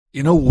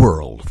In a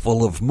world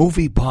full of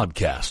movie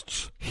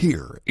podcasts,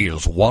 here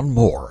is one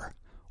more.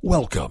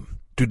 Welcome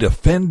to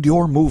Defend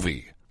Your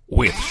Movie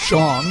with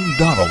Sean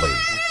Donnelly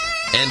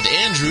and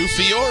Andrew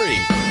Fiori.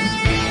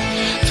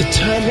 The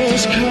time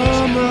has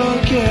come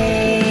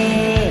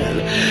again.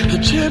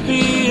 A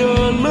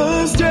champion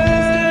must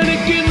stand. It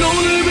can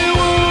only be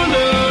one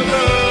of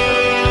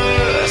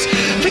us.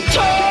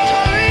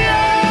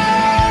 Victoria!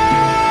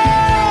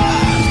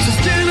 So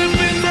stand up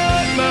and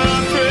fight,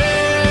 my friend.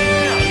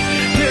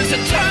 There's a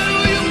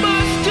title you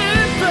must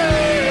defend.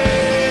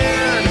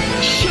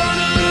 Shut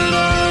it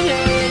on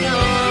and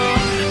on.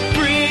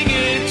 Bring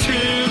it to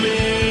me.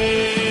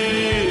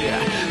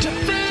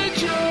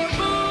 Defend your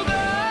movie.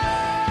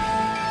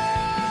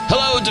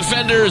 Hello,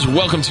 Defenders.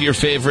 Welcome to your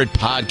favorite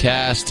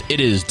podcast.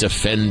 It is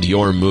Defend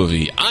Your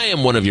Movie. I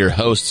am one of your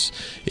hosts.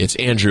 It's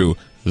Andrew,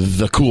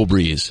 the Cool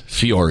Breeze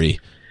Fiori.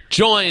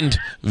 Joined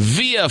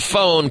via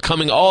phone,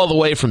 coming all the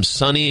way from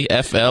sunny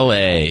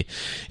FLA,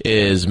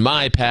 is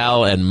my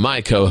pal and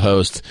my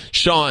co-host,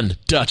 Sean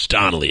Dutch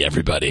Donnelly,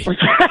 everybody.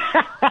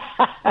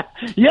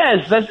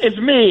 Yes, it's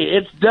me.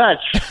 It's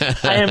Dutch.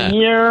 I am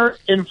here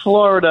in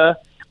Florida.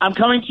 I'm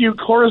coming to you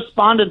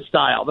correspondent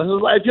style.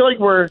 I feel like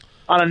we're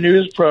on a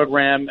news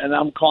program, and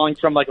I'm calling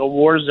from like a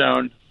war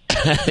zone.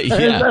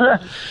 Yeah.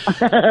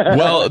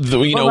 Well,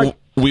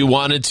 we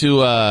wanted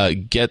to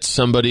get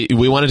something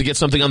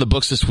on the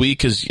books this week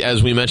because,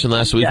 as we mentioned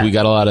last week, we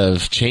got a lot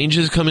of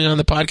changes coming on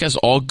the podcast,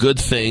 all good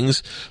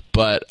things.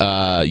 But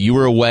you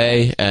were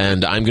away,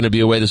 and I'm going to be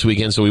away this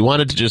weekend, so we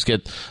wanted to just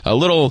get a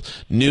little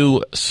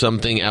new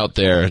something out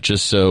there,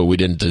 just so we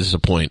didn't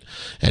disappoint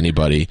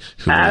anybody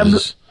who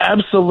was.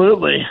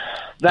 Absolutely.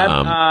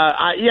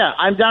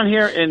 I'm down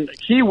here in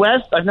Key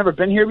West. I've never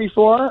been here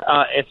before.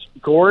 It's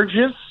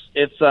gorgeous.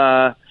 It's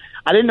I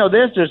didn't know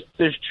this.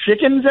 There's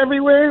chickens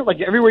everywhere. Like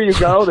everywhere you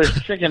go, there's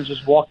chickens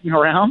just walking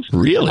around.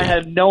 Really? I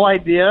had no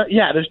idea.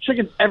 Yeah, there's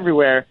chickens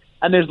everywhere,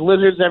 and there's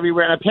lizards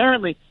everywhere. And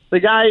apparently, the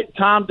guy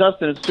Tom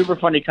Dustin, is a super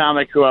funny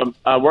comic who I'm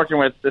working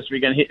with this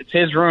weekend. It's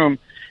his room,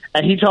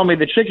 and he told me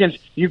the chickens,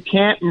 you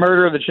can't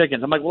murder the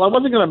chickens. I'm like, well, I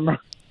wasn't going to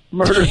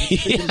murder the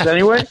chickens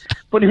anyway.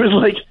 But he's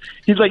like,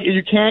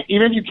 you can't,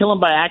 even if you kill them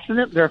by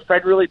accident, they're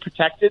federally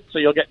protected, so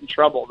you'll get in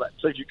trouble.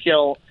 So if you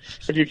kill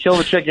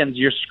the chickens,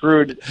 you're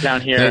screwed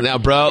down here. Now,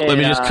 bro, let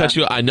me just cut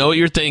you. I know what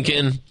you're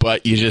thinking,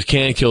 but you just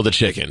can't kill the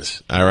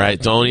chickens. All right,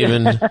 don't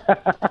even. Well,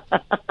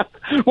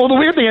 the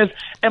weird thing is,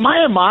 am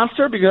I a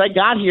monster? Because I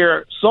got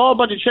here, saw a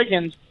bunch of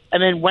chickens,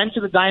 and then went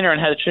to the diner and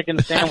had a chicken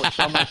sandwich.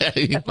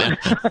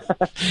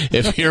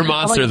 If you're a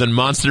monster, then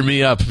monster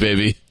me up,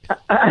 baby.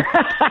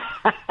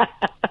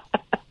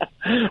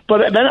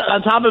 But then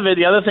on top of it,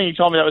 the other thing he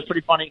told me that was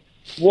pretty funny,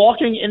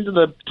 walking into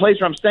the place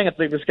where I'm staying, it's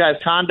like this guy's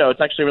condo.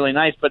 It's actually really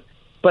nice, but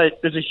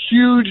there's a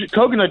huge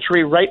coconut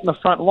tree right in the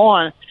front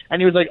lawn,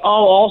 and he was like, oh,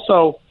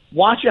 also,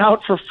 watch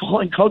out for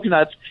falling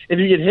coconuts. If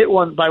you get hit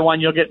by one,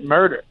 you'll get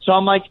murdered. So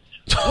I'm like,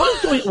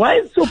 why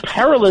is it so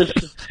perilous?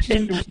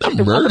 Not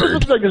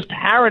murdered. It's like this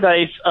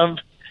paradise of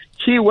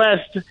Key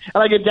West, and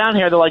I get down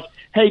here, they're like,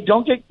 hey,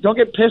 don't get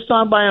pissed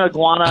on by an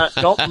iguana,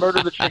 don't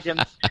murder the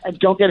chickens, and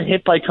don't get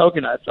hit by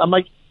coconuts. I'm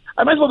like,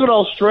 I might as well go to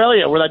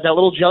Australia where that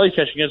little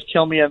jellyfish can just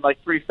kill me in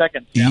like 3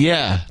 seconds.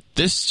 Yeah,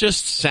 this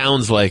just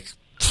sounds like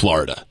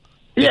Florida.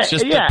 It's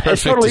just the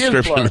perfect totally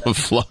description of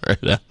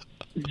Florida.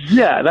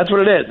 Yeah, that's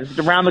what it is. It's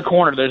around the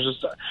corner. There's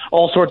just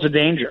all sorts of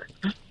danger.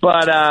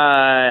 But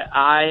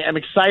I am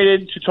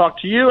excited to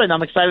talk to you, and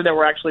I'm excited that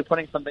we're actually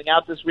putting something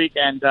out this week.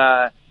 And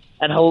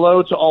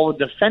hello to all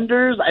the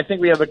Defenders. I think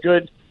we have a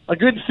good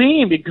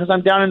theme because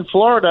I'm down in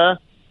Florida.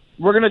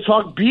 We're going to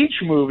talk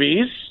beach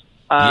movies.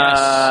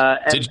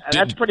 Yes. And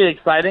that's pretty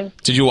exciting.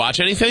 Did you watch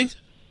anything?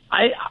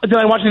 Did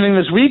I watch anything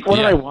this week? What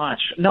did I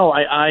watch? No,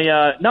 I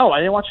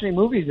didn't watch any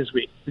movies this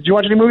week. Did you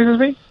watch any movies this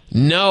week?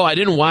 No, I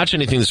didn't watch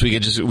anything this week.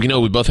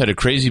 We both had a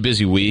crazy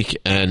busy week,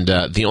 and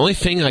the only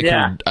thing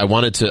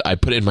I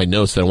put in my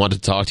notes that I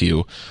wanted to talk to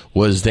you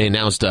was they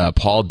announced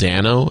Paul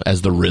Dano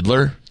as the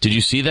Riddler. Did you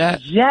see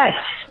that?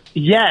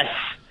 Yes,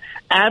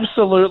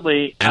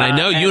 absolutely. And I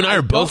know you and I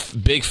are both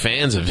big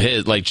fans of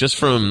his, like just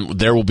from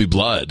There Will Be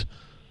Blood.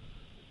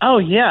 Oh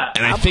yeah,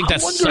 and I think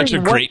that's such a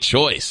great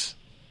choice.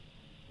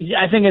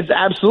 Yeah, I think it's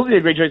absolutely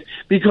a great choice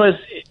because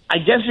I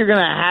guess you're going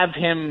to have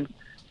him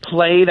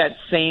play that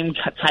same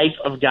type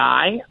of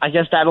guy. I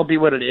guess that'll be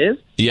what it is.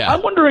 Yeah.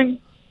 I'm wondering,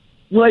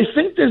 what I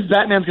think this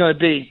Batman's going to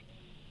be,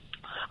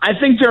 I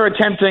think they're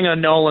attempting a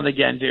Nolan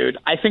again, dude.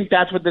 I think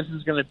that's what this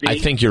is going to be. I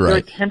think you're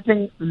right. They're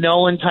attempting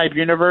Nolan-type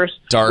universe.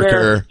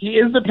 Darker. He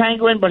is the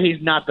Penguin, but he's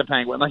not the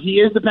Penguin. Like, he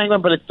is the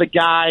Penguin, but it's the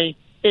guy,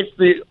 it's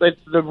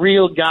the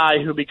real guy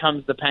who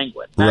becomes the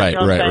Penguin. Right.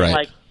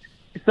 Like,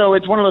 so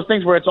it's one of those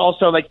things where it's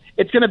also like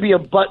it's going to be a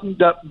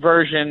buttoned-up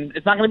version.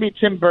 It's not going to be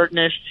Tim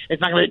Burton-ish. It's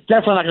definitely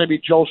not going to be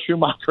Joel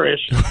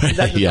Schumacher-ish.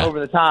 That's just over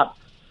the top.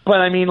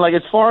 But I mean, like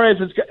as far as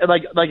it's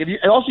like if you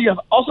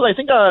also I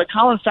think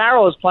Colin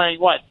Farrell is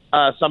playing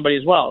somebody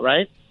as well,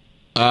 right?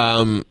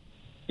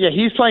 Yeah,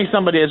 he's playing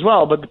somebody as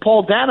well. But the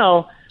Paul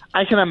Dano,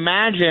 I can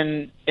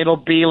imagine it'll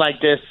be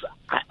like this,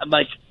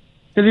 like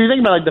because if you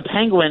think about like the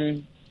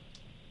Penguin.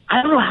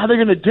 I don't know how they're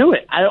going to do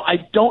it. I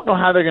don't know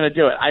how they're going to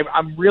do it.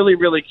 I'm really,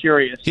 really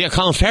curious. Yeah,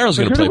 Colin Farrell's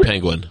going to play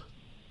Penguin.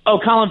 Oh,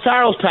 Colin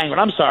Farrell's Penguin.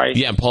 I'm sorry.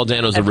 Yeah, and Paul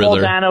Dano's the and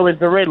Riddler. Paul Dano is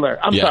the Riddler.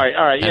 I'm sorry.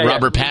 All right. And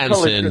Robert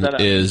Pattinson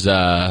is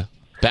Batman.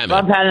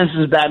 Robert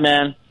Pattinson is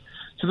Batman.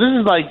 So this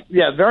is like,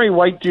 very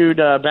white dude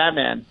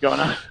Batman going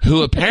on.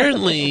 Who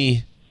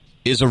apparently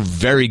is a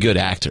very good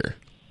actor.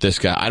 This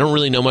guy. I don't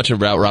really know much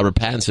about Robert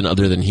Pattinson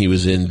other than he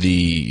was in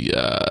the,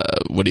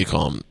 what do you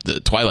call him? The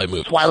Twilight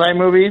movies. Twilight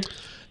movies.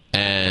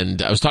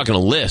 And I was talking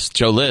to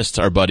Joe List,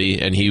 our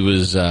buddy, and he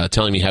was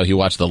telling me how he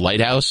watched The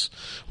Lighthouse,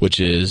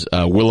 which is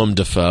Willem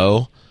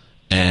Dafoe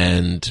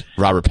and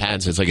Robert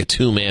Pattinson. It's like a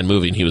two-man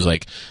movie, and he was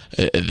like,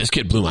 this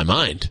kid blew my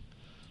mind.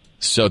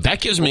 So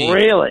that gives me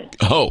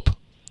hope.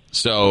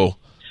 So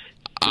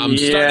I'm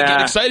starting to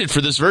get excited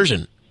for this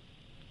version.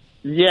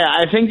 Yeah,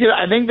 I think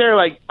they're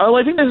like,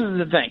 I think this is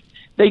the thing.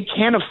 They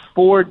can't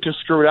afford to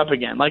screw it up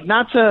again. Like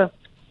not to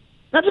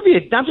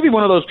be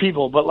one of those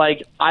people, but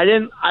like I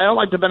don't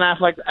like the Ben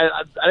Affleck.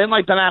 I didn't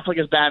like Ben Affleck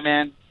as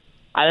Batman.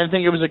 I didn't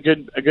think it was a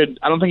good.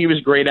 I don't think he was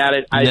great at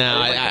it.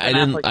 I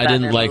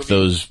didn't like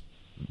those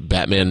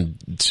Batman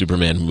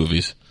Superman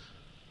movies.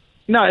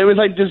 No, it was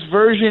like this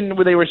version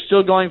where they were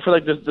still going for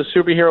like the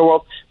superhero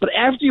world. But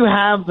after you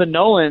have the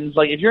Nolans,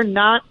 like if you're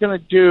not gonna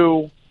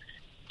do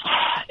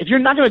a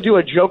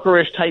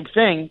Jokerish type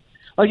thing.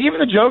 Like, even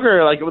the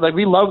Joker, like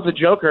we love the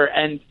Joker,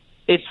 and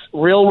it's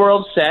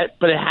real-world set,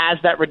 but it has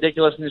that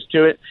ridiculousness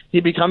to it.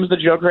 He becomes the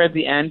Joker at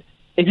the end.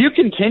 If you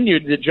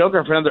continued the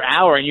Joker for another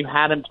hour and you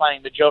had him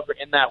playing the Joker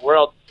in that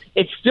world,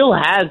 it still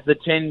has the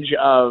tinge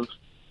of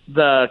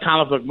the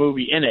comic book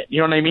movie in it.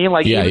 You know what I mean?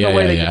 Like,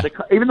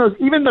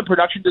 even the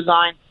production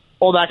design,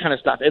 all that kind of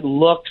stuff, it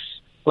looks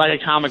like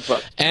a comic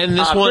book. And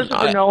this one,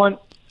 Nolan.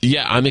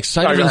 Yeah, I'm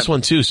excited for this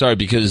one, too. Sorry,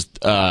 because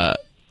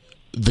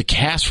the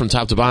cast from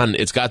top to bottom,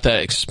 it's got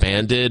that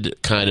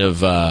expanded kind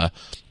of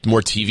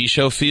more TV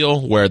show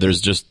feel where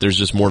there's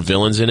just more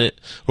villains in it.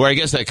 Where I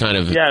guess that kind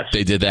of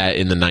they did that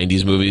in the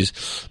 90s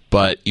movies.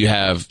 But you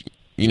have,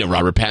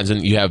 Robert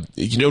Pattinson. You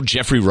have,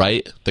 Jeffrey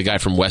Wright, the guy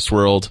from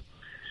Westworld.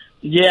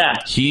 Yeah.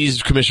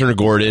 He's Commissioner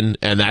Gordon,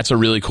 and that's a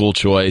really cool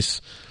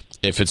choice.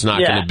 If it's not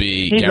going to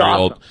be Gary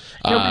Oldman.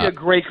 He'll be a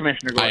great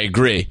Commissioner Gordon. I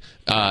agree.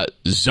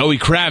 Zoe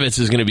Kravitz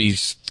is going to be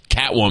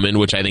Catwoman,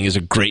 which I think is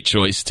a great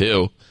choice,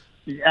 too.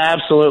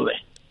 Absolutely.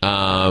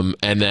 And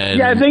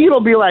then I think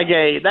it'll be like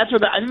I think that's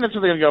what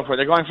they're going to go for.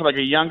 They're going for like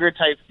a younger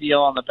type feel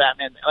on the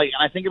Batman. Like,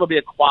 I think it'll be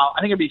I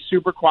think it'll be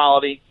super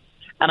quality,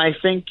 and I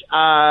think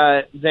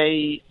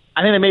they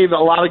made a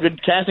lot of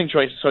good casting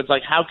choices. So it's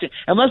like,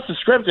 unless the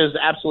script is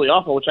absolutely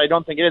awful, which I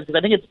don't think it is, because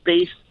I think it's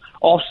based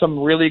off some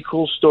really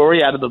cool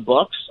story out of the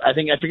books. I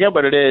forget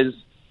what it is,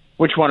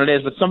 which one it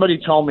is, but somebody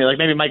told me, like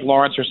maybe Mike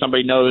Lawrence or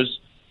somebody knows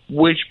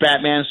which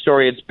Batman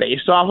story it's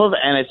based off of,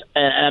 and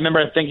I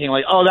remember thinking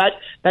like, oh,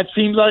 that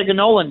seems like a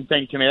Nolan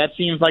thing to me. That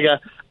seems like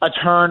a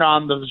turn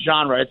on the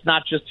genre. It's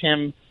not just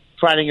him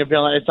fighting a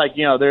villain. It's like,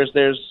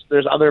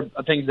 there's other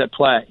things at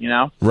play,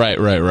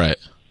 Right.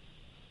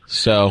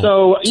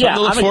 So yeah,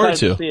 I'm excited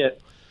to see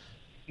it.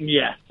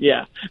 Yeah.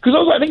 Because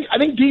also, I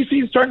think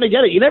DC is starting to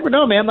get it. You never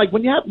know, man. Like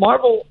when you have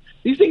Marvel,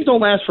 these things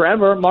don't last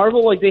forever.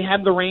 Marvel, like they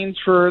had the reins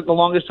for the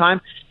longest time.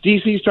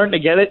 DC is starting to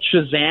get it.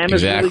 Shazam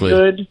is really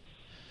good.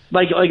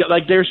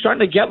 Like they're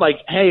starting to get like,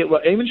 hey, well,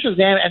 even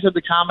Shazam entered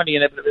the comedy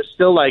in it, but it was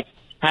still like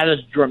had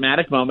its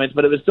dramatic moments,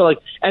 but it was still like,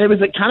 and it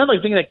was like kind of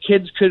like thing that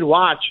kids could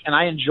watch, and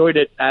I enjoyed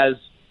it as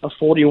a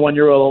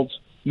 41-year-old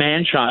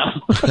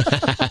man-child.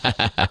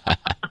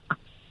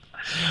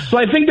 So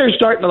I think they're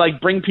starting to like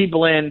bring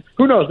people in.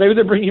 Who knows? Maybe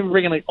they're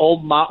bringing like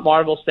old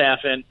Marvel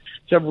staff in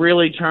to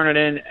really turn it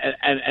in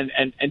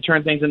and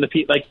turn things into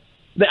people. Like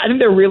I think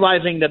they're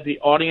realizing that the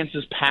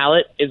audience's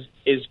palate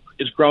is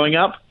growing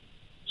up.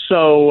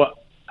 So.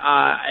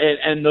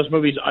 And those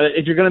movies,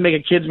 if you're going to make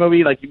a kids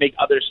movie, like you make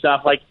other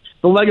stuff, like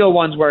the Lego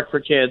ones work for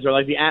kids, or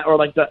like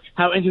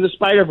how Into the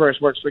Spider-Verse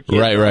works for kids.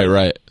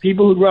 Right.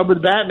 People who grew up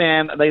with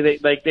Batman, they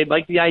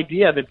like the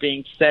idea of it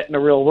being set in the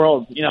real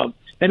world.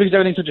 Maybe because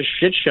everything's such a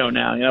shit show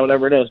now,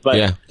 whatever it is. But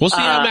yeah, we'll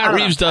see how Matt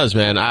Reeves does,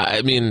 man.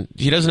 I mean,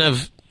 he doesn't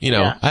have,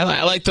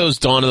 I like those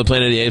Dawn of the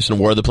Planet of the Apes and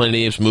War of the Planet of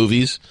the Apes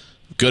movies.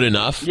 Good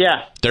enough.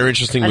 Yeah, they're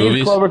interesting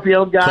movies.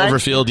 Cloverfield guy.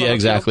 Cloverfield, yeah,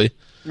 exactly.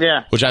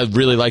 Yeah, which I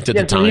really liked at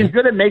the time. So he's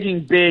good at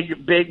making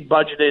big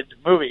budgeted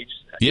movies.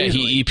 Yeah,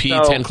 he EP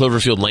 10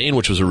 Cloverfield Lane,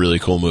 which was a really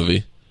cool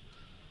movie.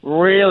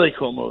 Really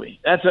cool movie.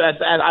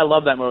 I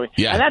love that movie.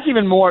 Yeah, and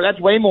that's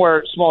way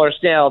more smaller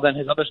scale than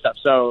his other stuff.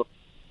 So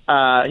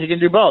he can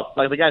do both.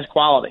 Like the guy's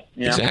quality.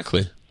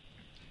 Exactly.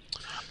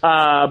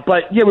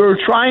 But yeah, we were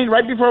trying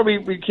right before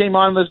we came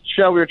on this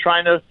show. We're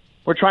trying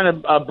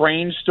to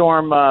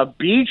brainstorm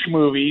beach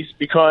movies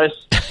because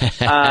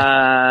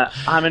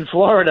I'm in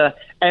Florida.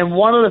 And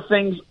one of the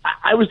things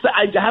I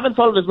haven't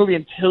thought of this movie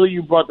until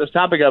you brought this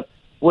topic up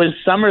was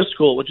Summer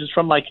School, which is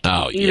from like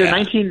either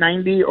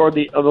 1990 or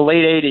the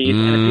late 80s.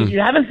 And if you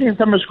haven't seen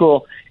Summer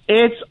School,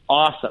 it's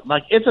awesome.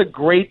 Like it's a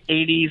great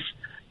 80s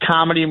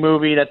comedy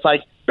movie that's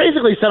like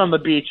basically set on the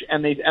beach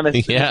and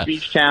this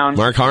beach town.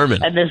 Mark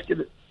Harmon.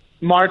 And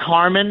Mark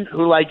Harmon,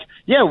 who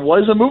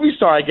was a movie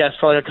star, I guess,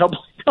 for like a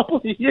couple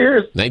of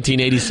years.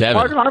 1987.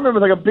 Mark Harmon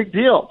was like a big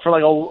deal for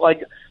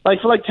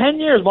for 10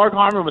 years. Mark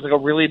Harmon was like a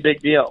really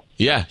big deal.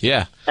 Yeah.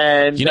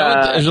 And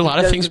there's a lot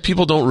of things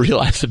people don't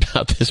realize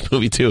about this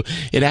movie too.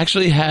 It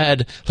actually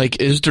had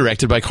it was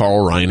directed by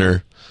Carl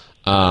Reiner.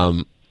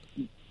 I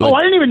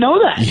didn't even know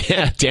that.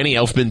 Yeah, Danny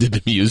Elfman did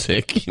the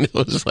music. It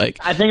was like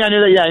I think I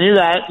knew that. Yeah, I knew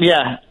that.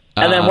 Yeah.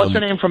 And then what's her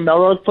name from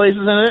Melrose Place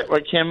is in it? Or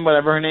Kim,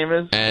 whatever her name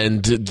is.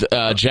 And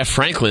Jeff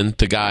Franklin,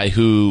 the guy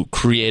who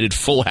created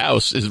Full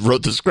House,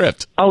 wrote the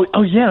script.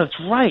 Oh yeah, that's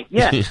right.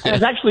 Yeah, and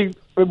it's actually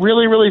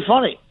really, really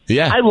funny.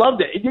 Yeah, I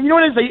loved it. You know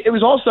what it is?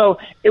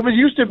 It was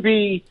used to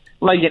be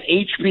like an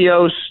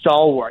HBO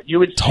stalwart. You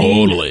would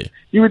see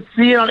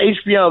it on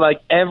HBO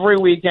like every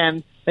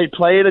weekend. They'd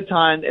play it a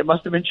ton. It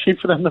must have been cheap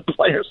for them to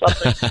play or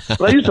something.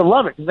 But I used to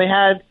love it because they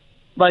had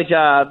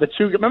the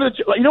two. Remember the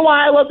two? You know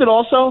why I loved it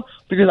also?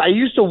 Because I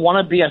used to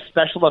want to be a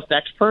special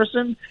effects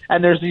person,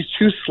 and there's these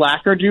two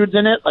slacker dudes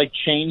in it, like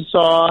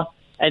Chainsaw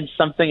and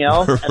something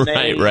else.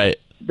 And right.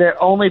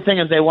 Their only thing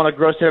is they want to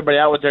gross everybody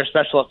out with their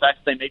special effects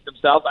they make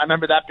themselves. I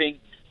remember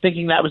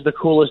thinking that was the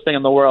coolest thing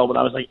in the world when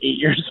I was like 8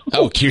 years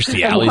old. Oh,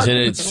 Kirstie Alley's in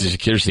it.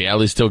 Kirstie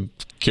Alley's still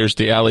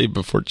Kirstie Alley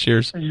before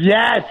Cheers.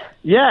 Yes,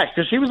 yeah,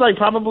 because she was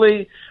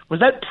probably was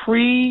that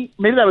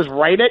maybe that was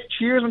right at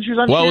Cheers when she was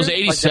on. Well, Cheers?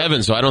 It was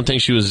 87, so I don't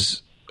think she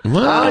was.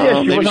 Well,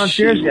 yeah, she was on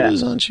Cheers yet.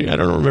 Was on Cheers. I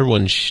don't remember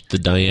when the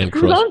Diane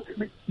crossed.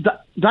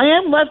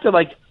 Diane left at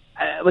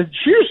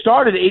Cheers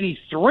started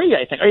 83,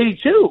 I think, or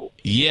 82.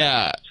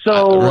 Yeah.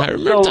 So I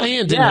remember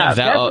Diane didn't have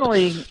that.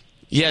 Definitely.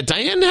 Yeah,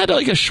 Diane had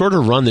a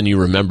shorter run than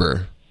you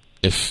remember,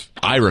 if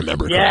I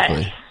remember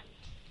correctly.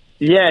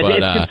 Yeah,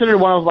 it's considered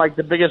one of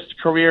the biggest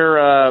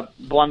career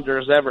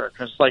blunders ever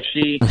because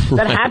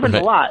that happened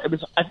a lot. It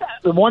was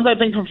the ones I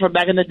think from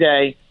back in the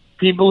day.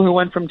 People who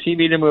went from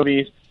TV to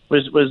movies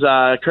was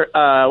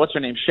what's her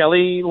name?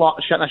 Shelley Long,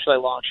 not Shelley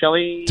Long,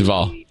 Shelley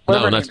Duvall.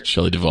 No, not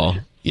Shelley Duvall.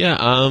 Yeah,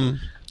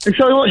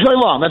 Shelley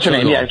Long. That's her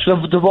name. Yeah,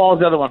 Duvall is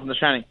the other one from The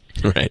Shining.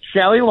 Right.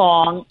 Shelley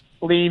Long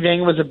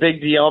leaving was a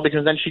big deal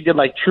because then she did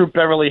Troop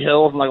Beverly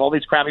Hills and all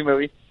these crappy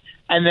movies,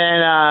 and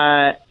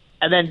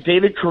then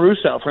David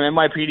Caruso from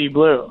NYPD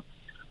Blue.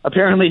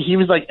 Apparently, he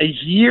was a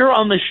year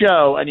on the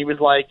show, and he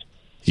was like,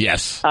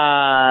 "Yes."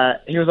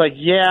 He was like,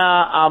 "Yeah,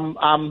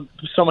 I'm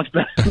so much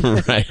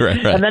better."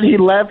 right. And then he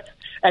left,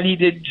 and he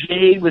did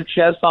Jade with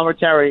Ches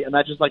Palmer-Terry, and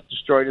that just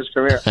destroyed his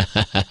career.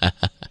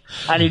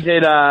 And he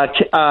did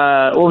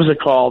what was it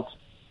called?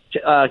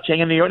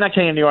 King of New York, not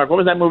King of New York. What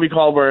was that movie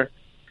called?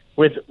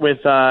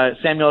 With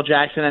Samuel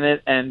Jackson in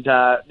it and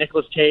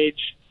Nicolas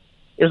Cage.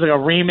 It was a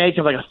remake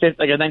of a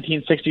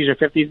 1960s or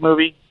 50s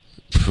movie.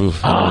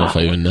 Oof, I don't know if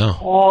I even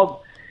know.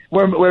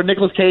 Where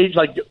Nicolas Cage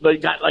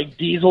got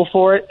Diesel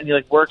for it, and he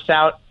works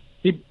out.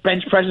 He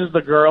bench presses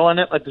the girl in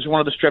it, there's one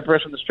of the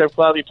strippers from the strip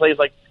club. He plays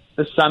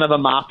the son of a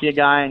mafia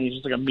guy, and he's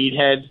just a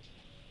meathead.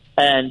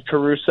 And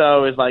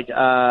Caruso is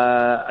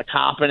a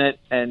cop in it,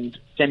 and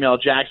Samuel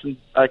Jackson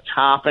a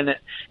cop in it.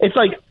 It's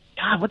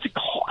God, what's it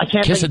called? I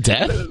can't. Kiss of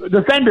Death.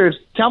 Defenders.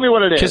 Tell me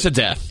what it is. Kiss of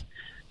Death.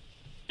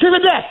 Kiss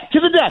of Death.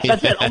 Kiss of Death.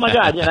 That's it. Oh my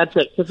God. Yeah, that's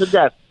it. Kiss of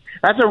Death.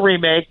 That's a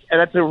remake, and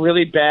that's a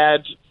really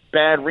bad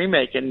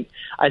remake. And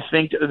I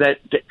think that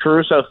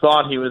Caruso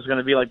thought he was going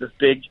to be this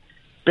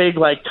big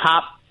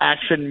top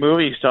action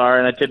movie star,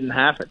 and it didn't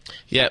happen.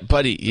 Yeah,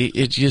 buddy,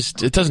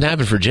 it doesn't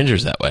happen for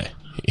gingers that way.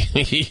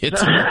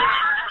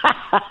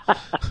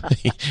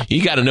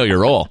 You got to know your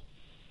role.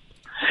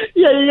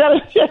 Yeah, you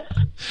got to.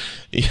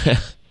 Yeah.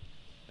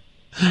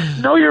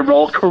 Know your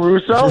role,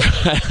 Caruso.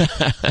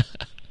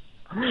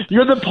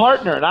 You're the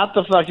partner, not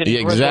the fucking.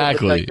 Yeah,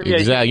 exactly.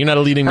 You're not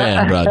a leading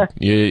man, bro.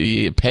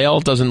 Pale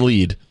doesn't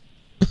lead.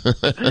 Hey,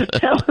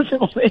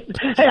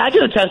 I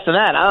can attest to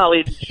that. I don't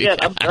lead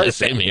shit. I'm very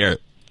same here.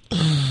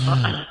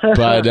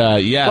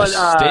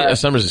 But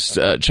Summer's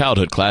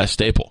childhood class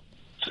staple.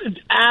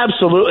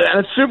 Absolutely, and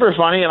it's super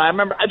funny. And I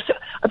remember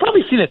I've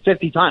probably seen it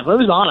 50 times. When it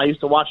was on, I used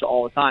to watch it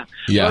all the time.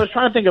 Yeah. But I was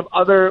trying to think of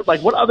other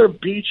what other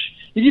beach.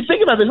 If you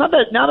think about it,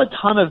 there's not a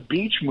ton of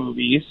beach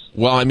movies.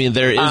 Well, I mean,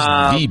 there is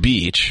The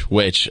Beach,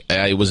 which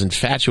I was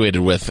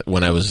infatuated with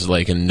when I was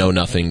in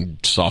know-nothing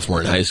sophomore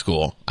in high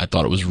school. I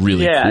thought it was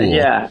really cool.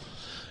 Yeah.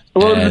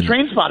 Well, it was the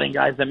Train Spotting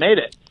guys that made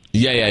it.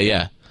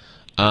 Yeah.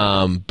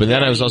 But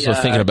then I was also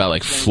thinking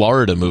about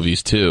Florida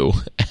movies too,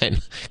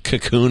 and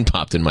Cocoon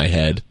popped in my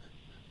head,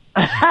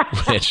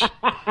 which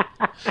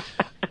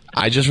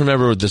I just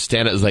remember the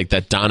stand-up was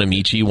that Don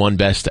Amici won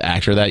Best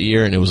Actor that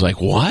year, and it was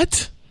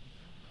what?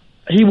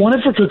 He won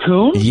it for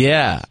Cocoon?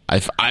 Yeah,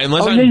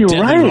 unless I'm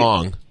deadly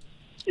wrong.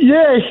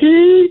 Yeah,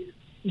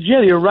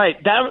 you're right.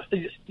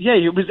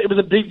 It was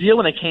a big deal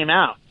when it came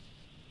out.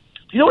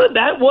 You know what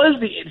that was?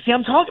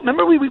 I'm talking.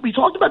 Remember we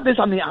talked about this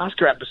on the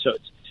Oscar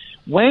episodes.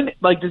 When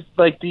the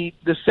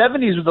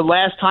 70s was the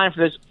last time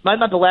for this.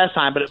 Not the last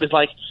time, but it was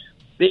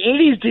the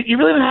 80s. You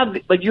really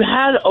didn't have you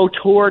had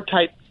auteur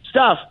type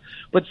stuff,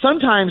 but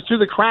sometimes through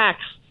the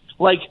cracks,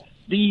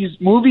 these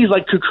movies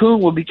like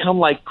Cocoon would become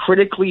like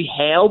critically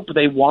hailed, but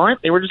they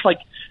weren't. They were just like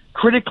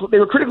they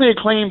were critically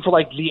acclaimed for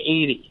like the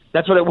 80s.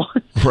 That's what it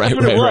was. Right.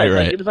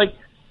 Like, it was like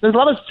there's a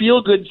lot of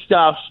feel good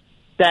stuff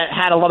that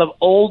had a lot of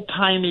old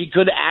timey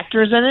good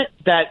actors in it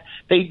that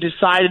they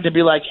decided to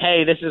be like,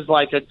 hey, this is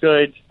like a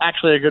good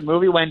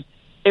movie, when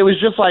it was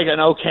just like an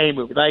okay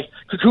movie. Like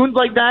Cocoon's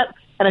like that.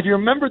 And if you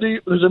remember,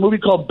 there's a movie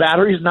called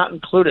Batteries Not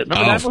Included.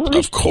 Remember that movie?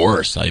 Of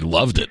course, I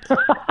loved it.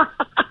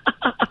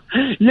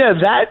 Yeah,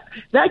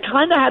 that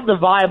kind of had the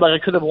vibe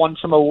like I could have won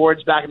some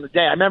awards back in the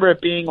day. I remember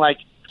it being like,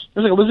 it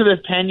was like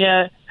Elizabeth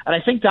Pena, and I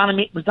think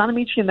was Donna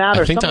Michi in that?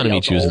 I think Donna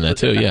Michi was in that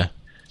too, yeah.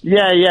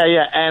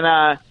 Yeah.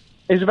 And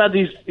it's about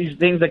these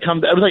things that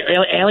come, it was like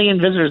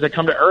alien visitors that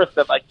come to Earth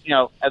that like, you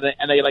know,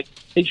 and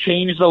they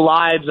change the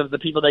lives of the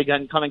people they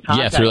come in contact with.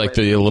 Yeah, through like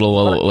the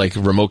little like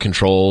remote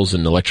controls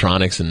and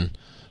electronics and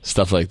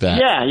stuff like that.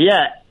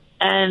 Yeah.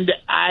 And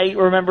I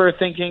remember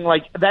thinking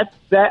like,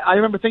 I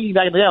remember thinking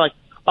back in the day like,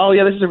 oh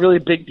yeah, this is a really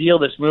big deal,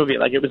 this movie.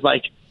 Like it was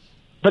like,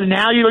 but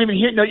now you don't even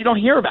hear, you don't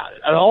hear about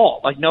it at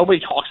all. Like nobody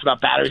talks about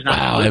Batteries Not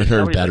Included. Wow, I haven't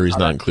heard of Batteries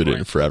Not Included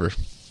in forever.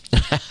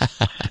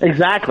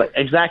 Exactly.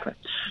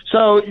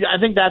 So I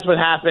think that's what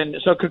happened.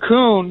 So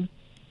Cocoon,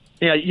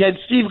 you know, you had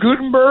Steve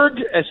Guttenberg,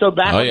 and so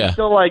back when he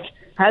still like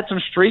had some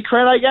street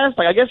cred, I guess.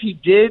 Like I guess he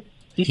did.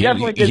 He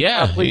definitely did.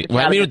 Yeah.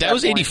 I mean, that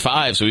was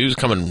 85, so he was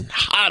coming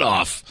hot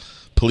off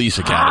Police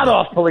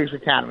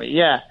Academy.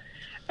 Yeah.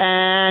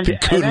 And the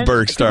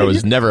Guttenberg star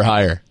was never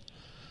higher.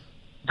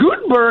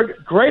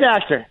 Guttenberg, great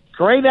actor.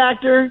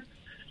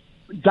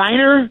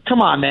 Diner,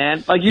 come on,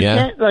 man. Like you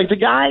can't, like the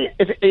guy,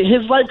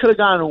 his life could have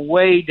gone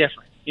way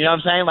different. You know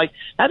what I'm saying? Like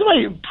that's why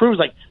it proves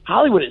like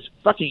Hollywood is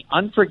fucking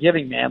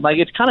unforgiving, man. Like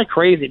it's kind of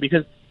crazy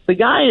because the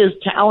guy is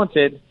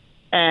talented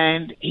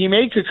and he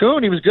made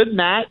Cocoon. He was good in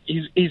that.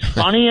 He's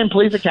funny in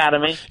Police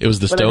Academy. It was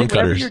the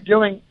Stonecutters. You're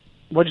doing.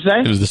 What'd you say?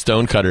 It was the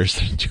Stonecutters.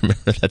 Do you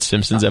remember that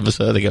Simpsons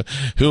episode? They go,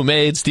 "Who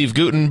made Steve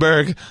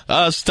Guttenberg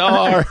a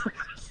star?"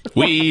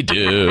 We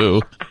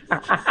do.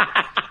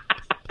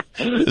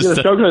 The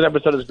Stonecutters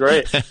episode is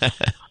great.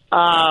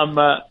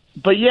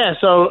 But yeah,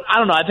 so I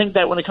don't know. I think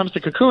that when it comes to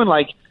Cocoon,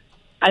 like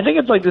I think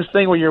it's like this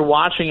thing where you're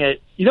watching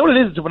it. You know what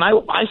it is? When I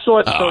saw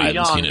it so young. I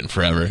haven't seen it in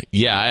forever.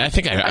 Yeah, I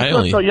think I saw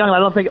it so young. I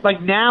don't think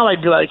like now.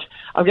 I'd be like,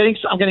 I'm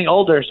getting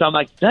older, so I'm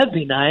like, that'd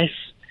be nice.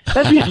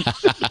 That'd be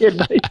nice.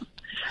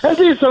 That'd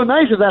be so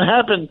nice if that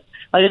happened.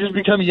 Like I just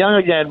become young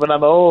again when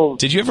I'm old.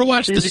 Did you ever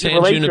watch the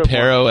San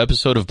Junipero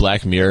episode of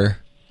Black Mirror?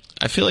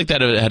 I feel like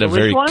that had a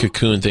very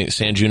Cocoon thing.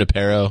 San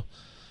Junipero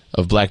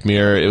of Black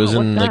Mirror. It was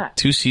in like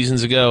 2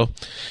 seasons ago.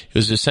 It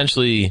was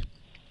essentially.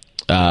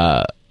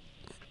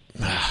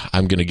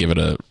 I'm going to give it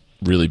a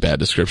really bad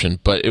description,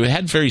 but it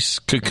had very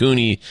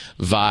Cocoon-y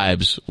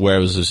vibes where it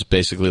was just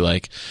basically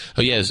like,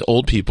 oh yeah, as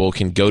old people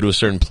can go to a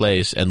certain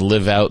place and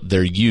live out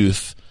their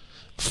youth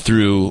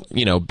through,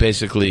 you know,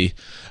 basically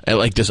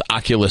like this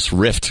Oculus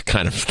Rift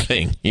kind of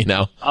thing, you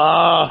know?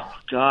 Oh,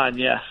 God,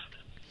 yes.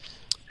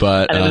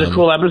 But, and it was a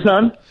cool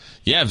episode?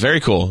 Yeah,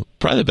 very cool.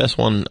 Probably the best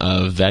one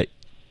of that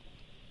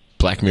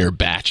Black Mirror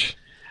batch.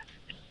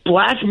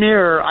 Black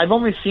Mirror, I've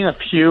only seen a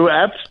few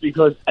eps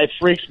because it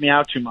freaks me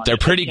out too much. They're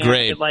pretty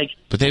great,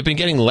 but they've been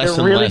getting less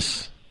and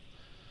less.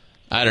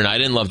 I don't know. I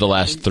didn't love the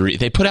last 3.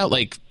 They put out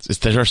like,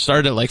 they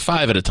started at like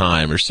 5 at a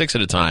time or 6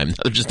 at a time.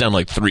 They're just down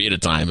like 3 at a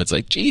time. It's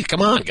like, geez,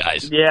 come on,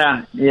 guys.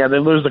 Yeah, they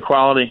lose the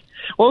quality.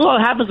 Well, it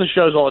happens to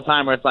shows all the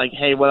time where it's like,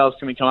 hey, what else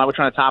can we come out? We're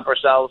trying to top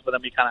ourselves, but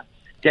then we kind of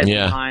get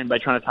behind by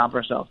trying to top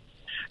ourselves.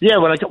 Yeah,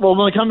 when it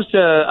comes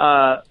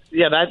to,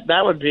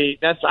 that would be,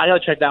 I got to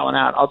check that one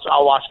out.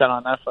 I'll watch that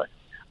on Netflix.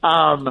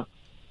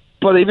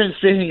 But even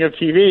speaking of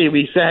TV,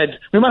 we said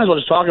we might as well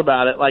just talk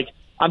about it. Like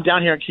I'm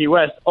down here in Key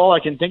West, all I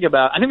can think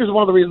about. I think it was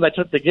one of the reasons I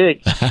took the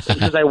gig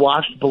because I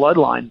watched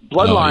Bloodline.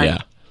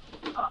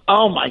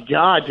 Oh my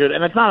God, dude!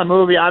 And it's not a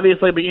movie,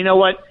 obviously, but you know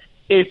what?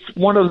 It's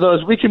one of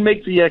those. We can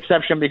make the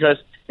exception because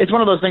it's one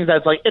of those things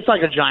that's like it's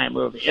like a giant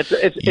movie.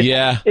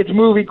 It's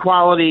movie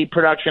quality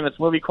production. It's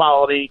movie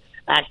quality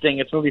acting,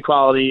 it's movie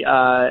quality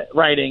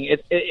writing.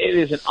 It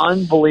is an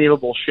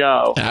unbelievable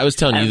show. I was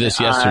telling you this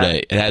yesterday.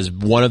 It has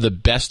one of the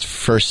best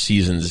first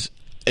seasons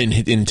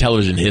in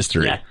television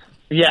history.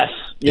 Yes.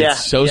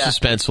 It's so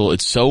suspenseful.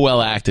 It's so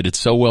well acted. It's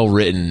so well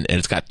written, and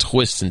it's got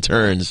twists and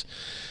turns.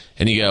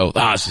 And you go,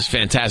 this is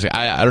fantastic.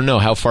 I don't know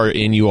how far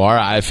in you are.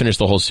 I finished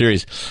the whole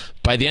series.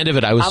 By the end of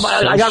it, I was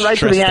I got right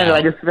to the end.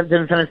 I just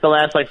didn't finish the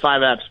last like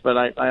 5 eps, but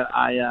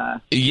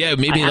it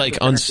made me like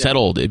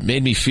unsettled. It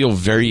made me feel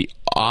very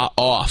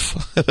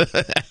off.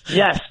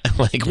 Yes.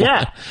 Like,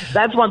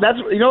 that's one. That's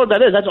you know what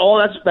that is.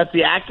 That's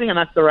the acting and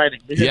that's the writing.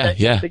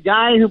 The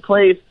guy who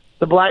plays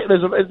the black.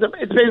 It's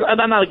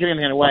I'm not giving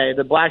it away.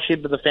 The black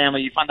sheep of the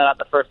family. You find that out in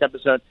the first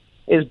episode.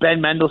 Is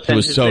Ben Mendelsohn. He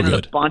was so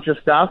good. In a bunch of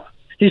stuff.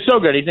 He's so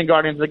good. He's in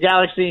Guardians of the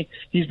Galaxy.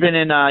 He's been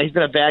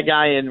a bad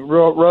guy in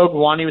Rogue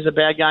One. He was a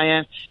bad guy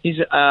in.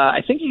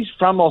 I think he's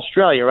from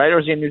Australia, right? Or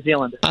is he in New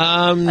Zealand?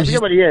 I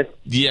forget what he is.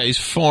 Yeah, he's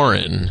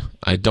foreign.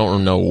 I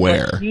don't know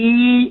where. But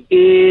he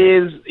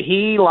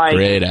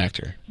great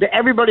actor.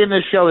 Everybody in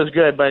this show is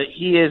good, but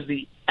he is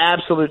the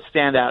absolute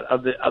standout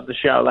of the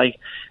show. Like,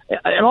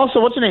 and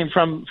also, what's her name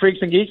from Freaks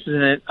and Geeks is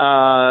in it?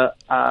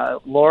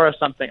 Laura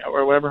something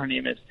or whatever her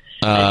name is.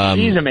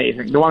 She's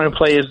amazing. The one who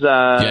plays.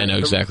 I know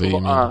exactly.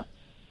 What you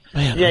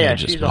mean. Man,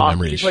 she's my awesome.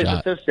 memory is She plays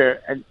shot. the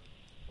sister. And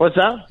what's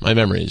that? My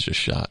memory is just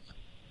shot.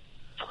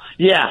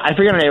 Yeah, I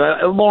forget her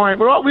name. Lauren.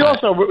 We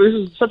also this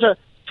is such a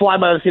fly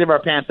by the seat of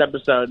our pants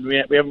episode.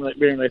 We didn't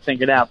really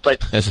think it out.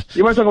 But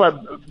you want to talk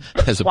about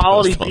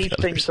quality beach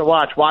things to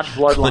watch? Watch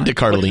Bloodline. Linda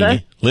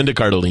Cardellini. Linda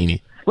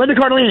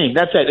Cardellini.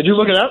 That's it. Did you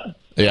look it up?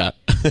 Yeah.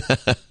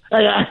 Oh,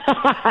 yeah.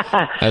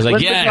 I was like,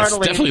 it's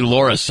definitely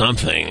Laura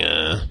something.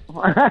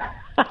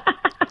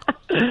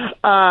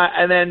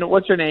 And then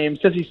what's her name?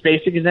 Sissy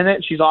Spacek is in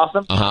it. She's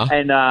awesome.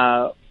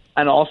 Uh-huh.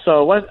 And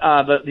also what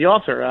the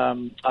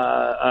author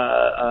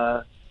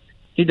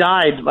he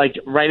died like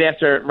right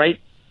after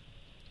like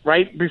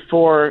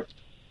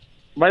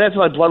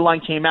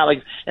Bloodline came out,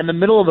 like in the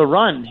middle of the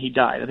run he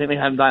died. I think they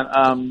had him die.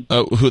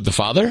 Who, the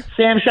father?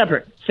 Sam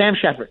Shepard.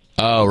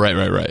 Oh, right.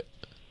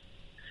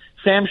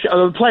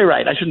 The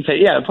playwright. I shouldn't say.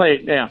 Yeah, the play.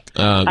 Yeah.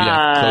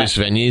 Chloe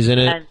Sevigny's in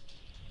it. And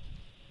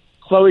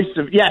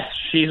yes,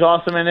 she's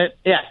awesome in it.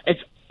 Yeah,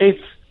 it's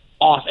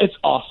awesome. It's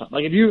awesome.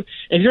 Like if you're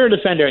a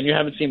Defender and you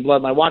haven't seen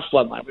Bloodline, watch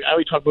Bloodline. I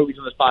always talk movies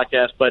on this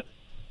podcast, but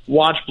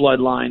watch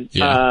Bloodline.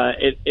 Yeah.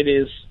 It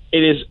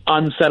is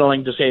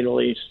unsettling to say the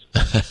least.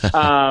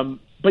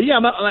 But yeah,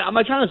 I'm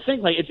not trying to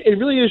think. Like it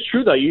really is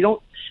true though. You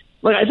don't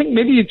like. I think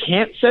maybe you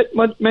can't set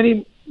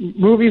many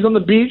movies on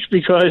the beach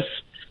because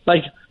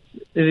like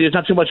there's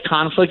not too much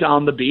conflict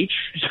on the beach.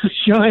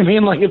 You know what I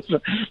mean? Like it's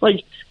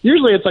like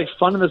usually it's like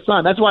fun in the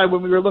sun. That's why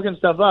when we were looking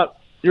stuff up,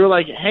 you were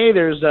like, "Hey,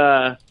 there's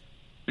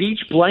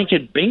beach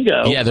blanket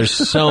bingo." Yeah, there's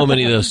so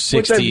many of those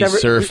 '60s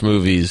surf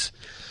movies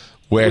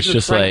where it's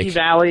just Frankie like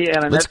Valli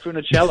and Annette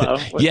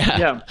Funicello.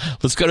 Yeah,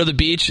 let's go to the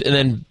beach and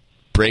then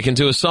break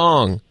into a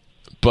song.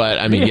 But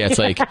I mean, it's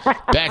like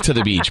Back to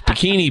the Beach,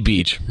 Bikini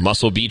Beach,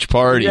 Muscle Beach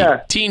Party,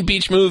 Teen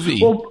Beach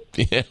Movie. Well,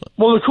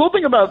 the cool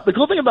thing about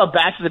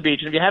Back to the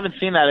Beach, and if you haven't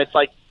seen that,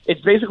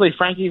 it's basically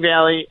Frankie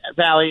Valli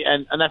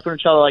and Annette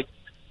Funicello like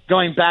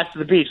going back to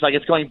the beach, like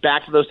it's going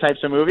back to those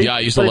types of movies. Yeah,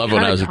 I used to love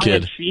when I was a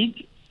kid.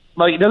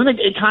 Like, doesn't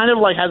it kind of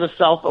like has a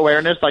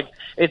self-awareness, like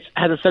it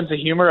has a sense of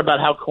humor about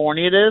how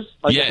corny it is.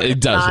 Like, yeah, it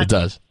does. It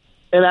does.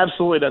 It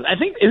absolutely does. I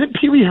think is it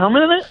Pee Wee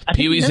Herman in it?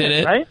 Pee-wee's in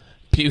it, right?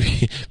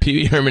 Pee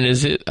Wee Herman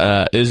is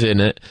in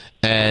it,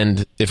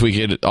 and if we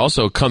could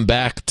also come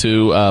back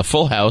to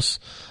Full House,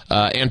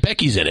 Aunt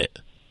Becky's in it.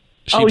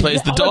 She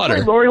plays the daughter.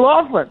 Right. Lori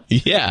Loughlin.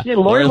 Yeah,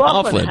 Lori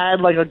Loughlin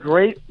had like a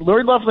great.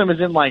 Lori Loughlin was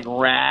in like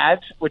Rad,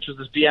 which was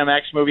this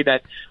BMX movie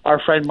that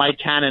our friend Mike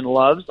Cannon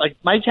loves. Like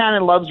Mike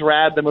Cannon loves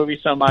Rad, the movie,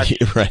 so much.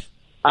 Right.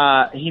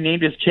 He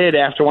named his kid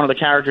after one of the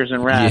characters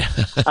in Rad.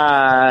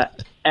 Yeah.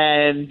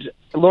 And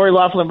Lori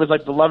Loughlin was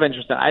like the love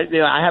interest. I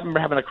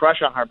remember having a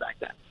crush on her back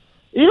then.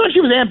 Even when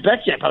she was Aunt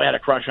Becky, I probably had a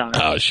crush on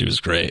her. Oh, she was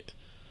great.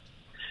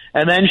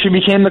 And then she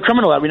became the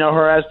criminal that we know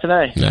her as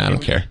today. Nah, I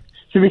don't care.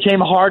 She became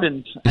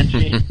hardened, and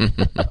she. It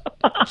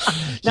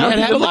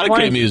had a lot of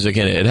great music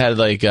in it. It had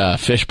like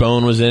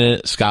Fishbone was in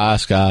it, ska,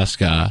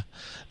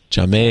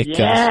 Jamaica,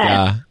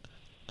 ska.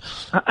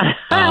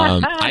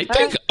 I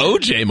think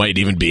OJ might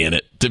even be in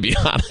it, to be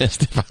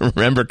honest, if I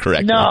remember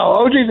correctly. No,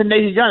 OJ's in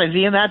Naked Gun. Is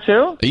he in that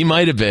too? He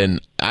might have been.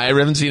 I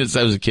haven't seen it since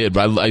I was a kid,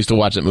 but I used to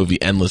watch that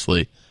movie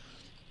endlessly.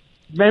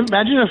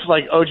 Imagine if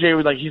like OJ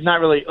was like he's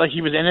not really like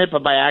he was in it,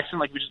 but by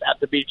accident, like he was just at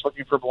the beach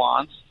looking for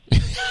blondes.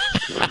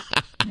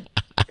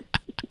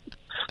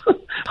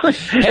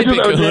 Hey,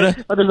 Big Kahuna.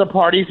 There's a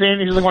party scene.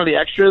 He's like one of the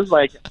extras.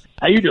 Like,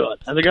 how you doing?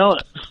 How's it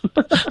going?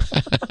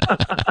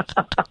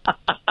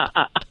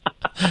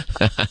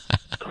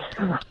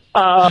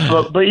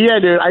 But yeah,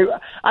 dude,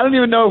 I don't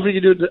even know if we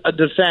can do a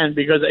defend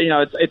because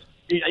it's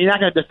you're not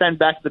going to defend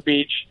Back to the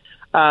Beach.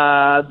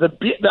 I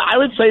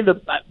would say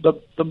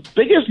the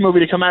biggest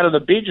movie to come out of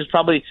the beach is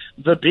probably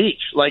The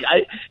Beach. Like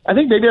I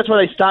think maybe that's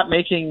why they stopped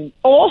making.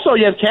 Oh, also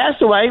you have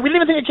Castaway. We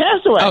didn't even think of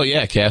Castaway. Oh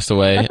yeah,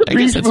 Castaway. That's a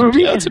beach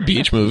movie. That's a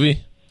beach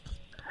movie.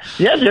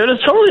 Yeah, dude,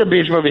 it's totally a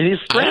beach movie. He's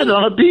stranded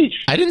on a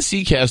beach. I didn't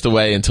see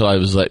Castaway until I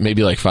was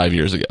maybe 5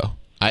 years ago.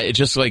 It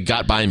just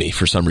got by me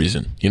for some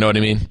reason. You know what I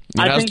mean?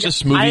 It's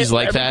just movies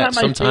like that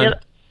sometimes.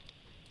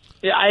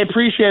 Yeah, I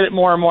appreciate it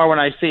more and more when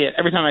I see it.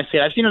 Every time I see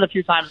it, I've seen it a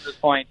few times at this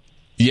point.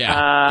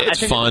 Yeah,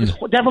 it's fun. It's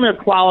definitely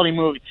a quality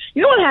movie.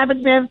 You know what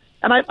happens, man?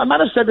 And I might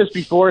have said this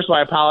before, so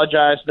I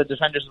apologize to the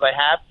defenders if I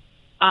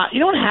have. You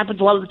know what happens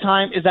a lot of the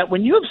time is that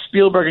when you have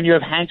Spielberg and you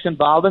have Hanks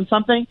involved in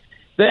something,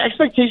 the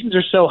expectations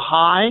are so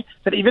high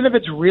that even if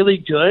it's really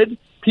good,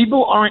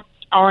 people aren't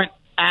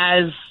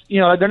as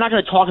they're not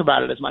going to talk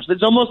about it as much.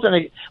 It's almost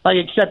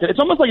accepted. It's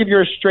almost like if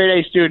you're a straight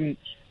A student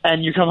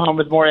and you come home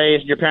with more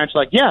A's and your parents are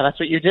like, yeah, that's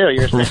what you do.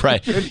 You're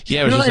right.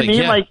 Yeah, it was just I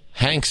mean? Yeah,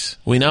 Hanks,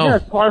 we know. Yeah,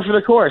 it's par for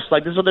the course.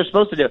 Like, this is what they're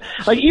supposed to do.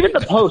 Like, even The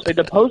Post.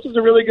 The Post is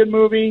a really good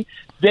movie.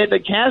 The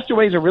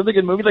Castaway is a really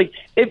good movie. Like,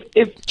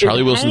 if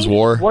Charlie Wilson's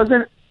War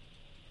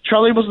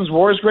Charlie Wilson's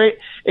War is great.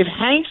 If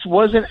Hanks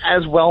wasn't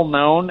as well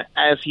known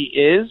as he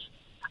is,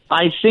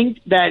 I think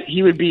that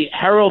he would be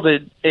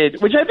heralded,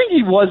 which I think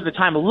he was at the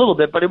time a little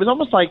bit, but it was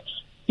almost like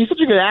he's such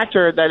a good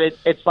actor that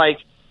it's like,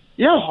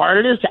 you know how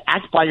hard it is to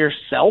act by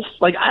yourself?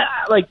 Like,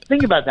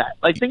 think about that.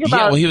 Like, think about...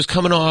 Yeah, well, he was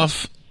coming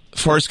off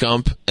Forrest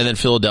Gump and then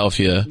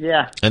Philadelphia.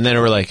 Yeah. And then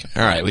we're like,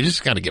 all right, we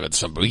just got to give it to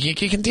somebody. We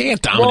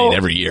can't dominate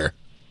every year.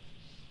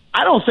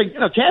 I don't think...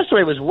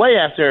 Castaway was way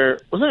after...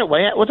 Wasn't it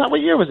way... What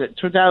year was it?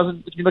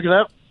 2000? Can you look it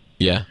up?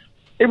 Yeah.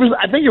 It was...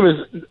 I think it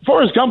was...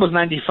 Forrest Gump was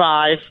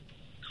 95.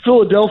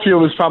 Philadelphia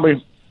was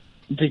probably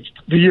the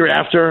year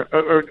after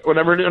or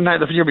whatever, not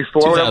the year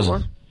before. 2000. Whatever it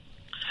was.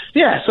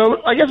 Yeah,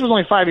 so I guess it was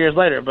only 5 years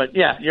later, but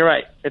yeah, you're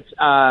right. It's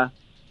but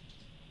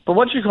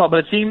what you call it?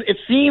 But it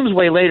seems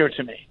way later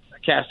to me.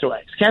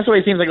 Castaway.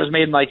 Castaway seems like it was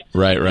made in like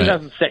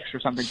 2006 or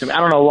something to me. I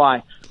don't know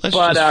why.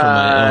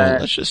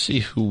 Let's just see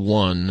who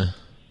won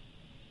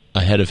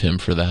ahead of him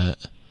for that.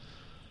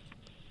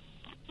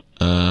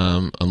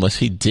 Unless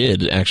he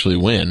did actually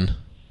win.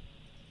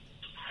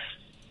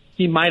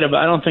 He might have.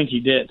 I don't think he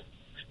did.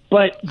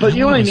 But you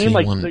know what I mean?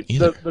 Like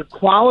the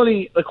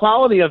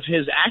quality of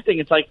his acting.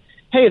 It's like,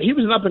 hey, if he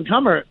was an up and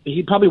comer,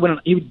 he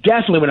would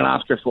definitely win an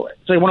Oscar for it.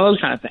 It's like one of those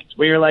kind of things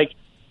where you're like,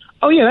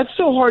 oh yeah, that's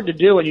so hard to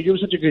do, and you do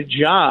such a good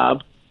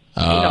job.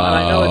 Oh, and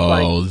I know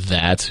it's like,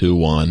 that's who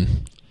won.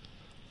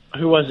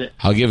 Who was it?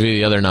 I'll give you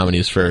the other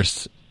nominees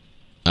first.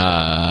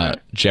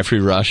 Jeffrey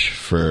Rush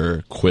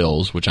for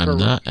Quills, which I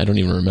don't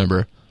even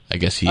remember. I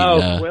guess he.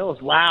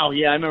 Quills! Wow,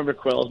 yeah, I remember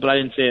Quills, but I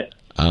didn't see it.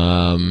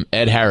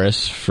 Ed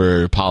Harris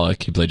for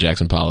Pollock. He played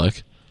Jackson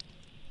Pollock.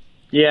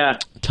 Yeah.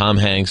 Tom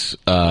Hanks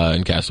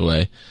in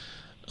Castaway.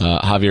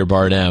 Javier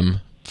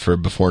Bardem for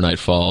Before Night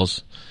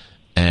Falls.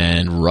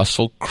 And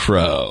Russell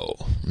Crowe,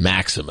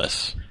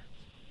 Maximus.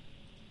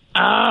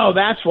 Oh,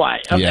 that's why.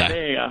 Okay, yeah.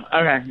 There you go.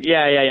 Okay,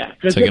 yeah.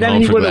 Took it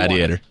home for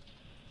Gladiator.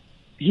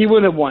 He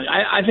would have won.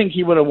 I think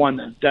he would have won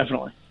then,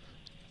 definitely.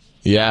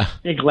 Yeah.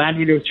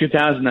 Gladiator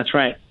 2000, that's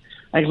right.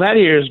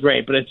 Gladiator is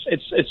great, but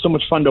it's so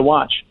much fun to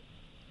watch.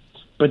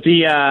 But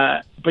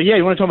yeah,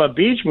 you want to talk about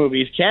beach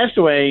movies?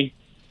 Castaway,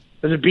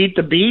 does it beat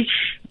The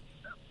Beach?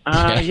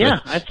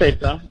 Yeah, I'd say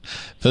so.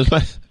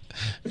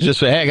 Just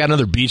say, hey, I got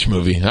another beach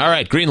movie. All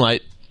right, green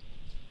light.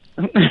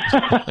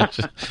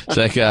 It's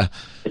like, I'm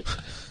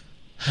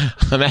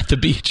at the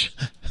beach.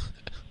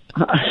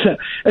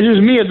 It's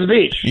just me at the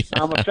beach. Yeah.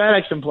 I'm a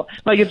FedEx employee.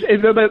 Like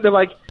they're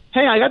like,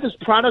 hey, I got this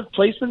product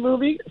placement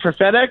movie for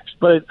FedEx,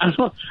 but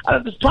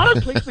does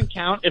product placement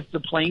count if the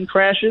plane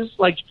crashes?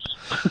 Like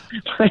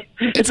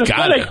it's a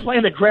FedEx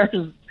plane that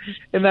crashes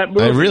in that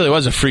movie. It really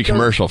was a free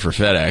commercial for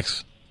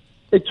FedEx.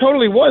 It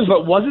totally was,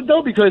 but was it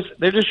though? Because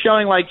they're just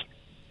showing like,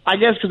 I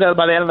guess because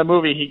by the end of the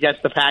movie he gets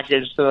the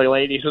package to the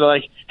lady, so they're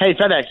like, hey,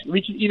 FedEx,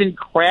 we can even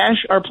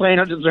crash our plane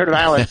on a deserted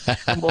island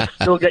and we'll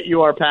still get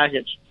you our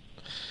package.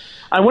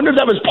 I wonder if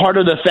that was part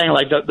of the thing,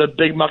 like the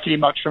big muckety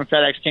mucks from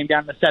FedEx came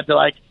down the set. They're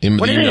like,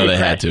 what do you know they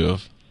had to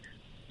have.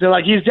 They're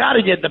like, he's got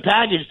to get the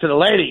package to the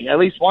lady, at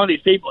least one of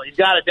these people. He's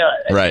got to do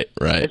it.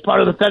 Right. It's part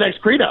of the FedEx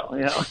credo,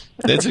 you know.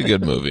 It's a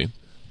good movie.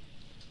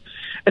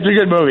 It's a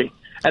good movie.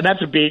 And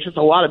that's a beach. It's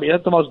a lot of beach.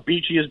 That's the most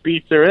beachiest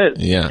beach there is.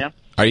 Yeah. Yeah?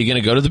 Are you going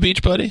to go to the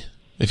beach, buddy?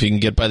 If you can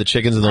get by the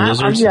chickens and the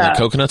lizards and the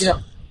coconuts?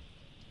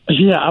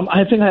 Yeah,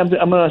 I think I'm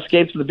going to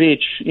escape to the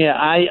beach.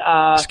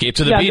 Yeah, escape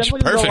to the beach?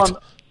 Perfect.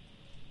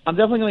 I'm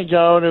definitely going to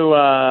go to.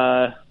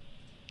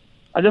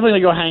 I'm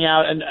definitely going to go hang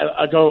out and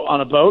go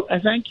on a boat. I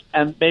think,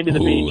 and maybe the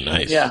beach.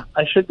 Nice. Yeah,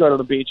 I should go to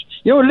the beach.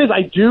 You know what it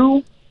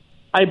is?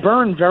 I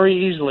burn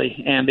very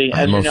easily, Andy.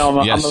 As you know,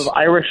 I'm of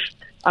Irish.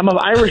 I'm of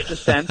Irish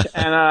descent,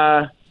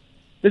 and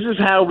this is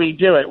how we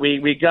do it.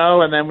 We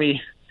go and then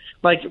we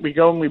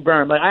go and we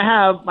burn. Like I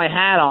have my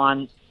hat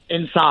on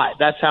inside.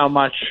 That's how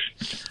much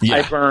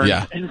I burn.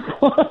 Yeah.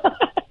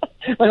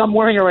 Like I'm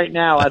wearing it right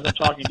now as I'm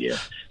talking to you.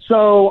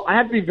 So I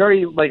have to be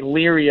very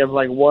leery of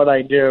what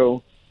I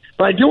do,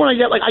 but I do want to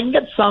get I can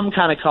get some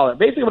kind of color.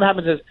 Basically, what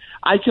happens is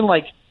I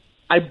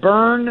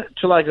burn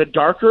to a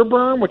darker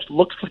burn, which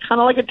looks kind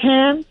of like a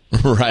tan,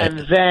 right? And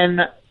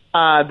then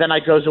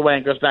it goes away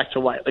and goes back to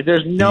white.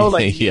 There's no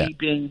me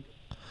being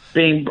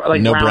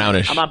no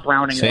brownish. I'm not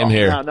browning. Same at all.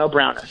 here. No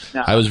brownish.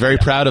 No. I was very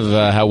proud of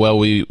how well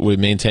we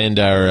maintained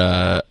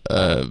our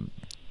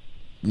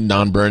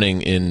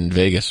non-burning in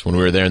Vegas when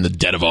we were there in the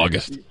dead of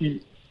August.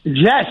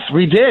 Yes,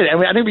 we did,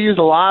 and I think we used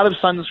a lot of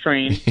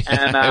sunscreen.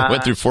 And I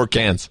went through 4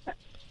 cans.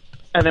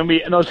 And then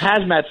and those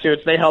hazmat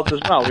suits, they helped as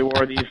well. We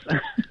wore these.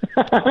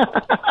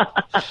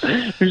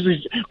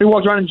 We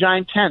walked around in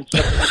giant tents.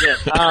 That's what we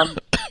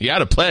did. You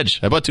got a pledge.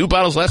 I bought 2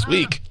 bottles last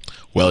week.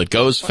 Well, it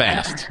goes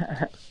fast.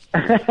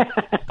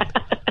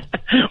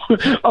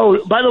 Oh,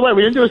 by the way,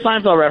 we didn't do a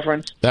Seinfeld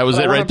reference. That was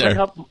it right there.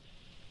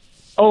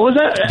 Oh, was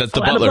that? That's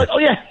the butler. Oh,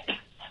 yeah.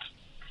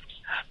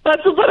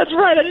 That's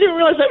right. I didn't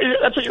realize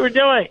that's what you were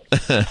doing.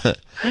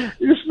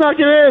 You snuck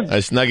it in.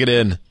 I snuck it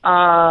in.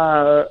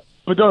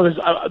 But no,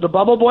 the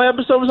Bubble Boy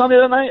episode was on the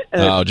other night.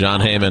 Oh, John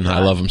Heyman.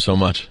 I love him so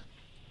much.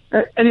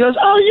 And he goes,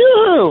 oh,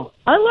 Yoo-hoo.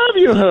 I love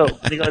Yoo-hoo.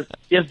 And he goes,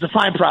 yes,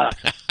 define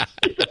product.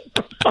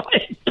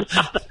 Define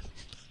product.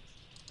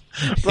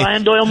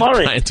 Brian Doyle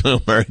Murray.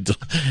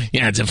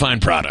 Yeah, it's a fine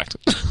product.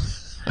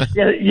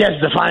 Yes,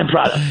 the fine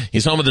product.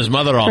 He's home with his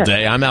mother all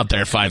day. I'm out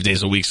there 5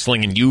 days a week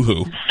slinging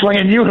yoo-hoo.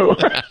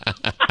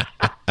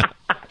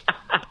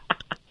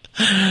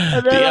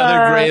 The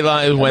other great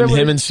line when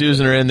him and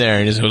Susan are in there,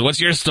 and he goes,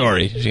 "What's your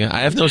story?" She goes, "I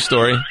have no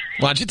story.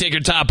 Why don't you take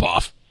your top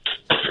off?"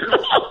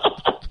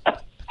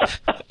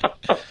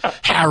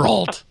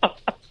 Harold.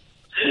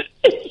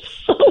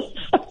 It's so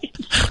funny.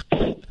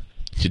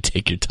 You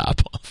take your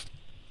top off.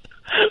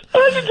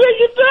 Why don't you take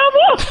your top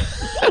off?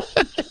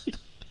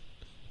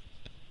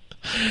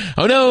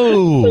 Oh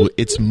no,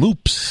 it's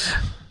Moops.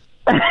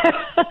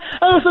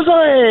 Oh, so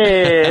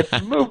sorry. It's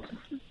Moops.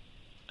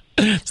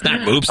 It's not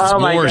Moops, it's Oh,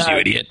 my Moors, God. you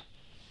idiot.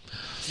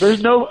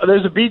 There's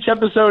a beach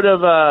episode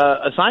of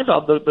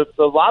Seinfeld,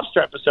 the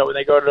lobster episode when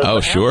they go to the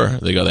Oh, sure.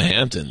 They go to the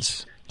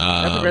Hamptons.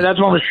 That's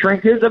one with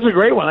Shrinkage. That's a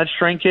great one. That's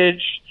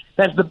Shrinkage.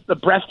 That's the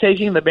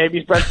breathtaking, the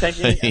baby's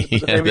breathtaking.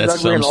 Yeah,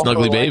 that's some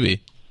snuggly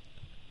baby.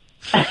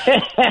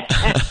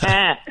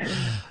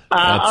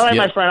 All right,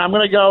 my friend. I'm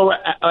going to go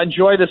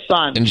enjoy the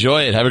sun.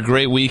 Enjoy it. Have a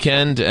great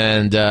weekend,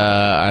 and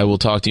I will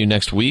talk to you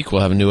next week.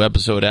 We'll have a new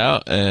episode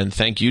out, and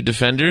thank you,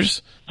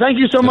 Defenders. Thank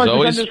you so much,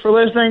 always. Defenders, for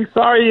listening.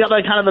 Sorry you got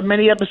like kind of a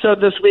mini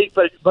episode this week,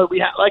 but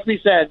like we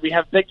said, we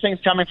have big things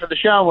coming for the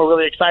show. We're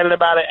really excited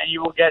about it, and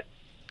you will get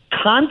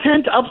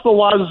content up the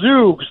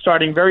wazoo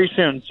starting very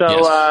soon. So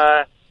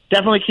Yes.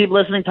 definitely keep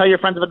listening. Tell your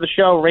friends about the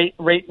show. Rate,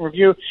 and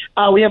review.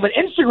 We have an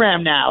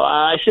Instagram now.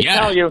 I should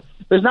tell you.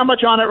 There's not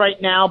much on it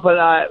right now,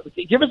 but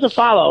give us a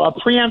follow, a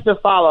preemptive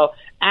follow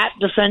at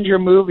Defend Your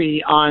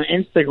Movie on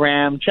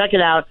Instagram. Check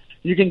it out.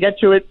 You can get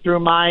to it through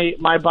my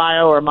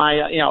bio or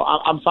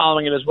I'm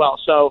following it as well.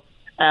 So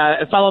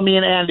follow me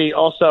and Andy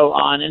also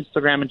on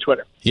Instagram and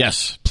Twitter.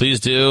 Yes,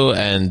 please do,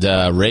 and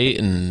rate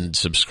and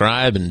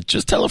subscribe, and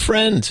just tell a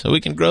friend so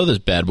we can grow this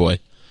bad boy.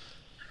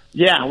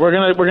 Yeah, we're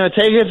gonna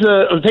take it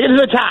to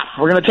the top.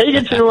 We're gonna take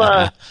it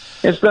to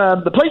it's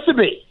the place to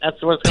be.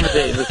 That's what it's gonna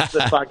be. This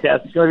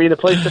podcast is gonna be the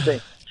place to be.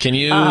 Can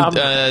you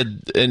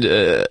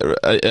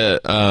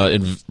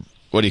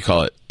what do you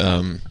call it?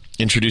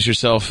 Introduce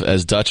yourself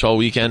as Dutch all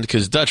weekend,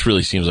 because Dutch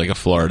really seems like a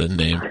Florida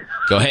name.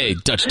 Go, hey,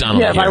 Dutch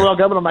Donnelly. Yeah, if I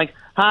walk up and I'm like,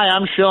 "Hi,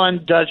 I'm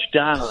Sean Dutch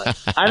Donnelly."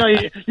 I know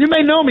you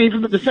may know me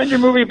from the Defend Your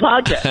Movie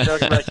podcast. So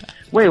you're like,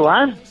 wait,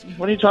 what?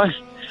 What are you talking?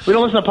 We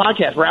don't listen to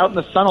podcasts. We're out in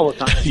the sun all the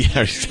time.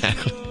 Yeah,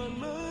 exactly.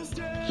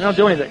 We don't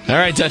do anything. All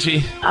right,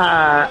 Dutchie.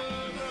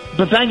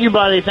 But thank you,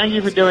 buddy. Thank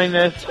you for doing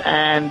this,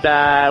 and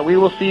we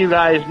will see you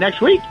guys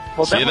next week.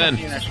 We'll See you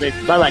definitely then. See you next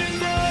week.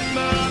 Bye-bye.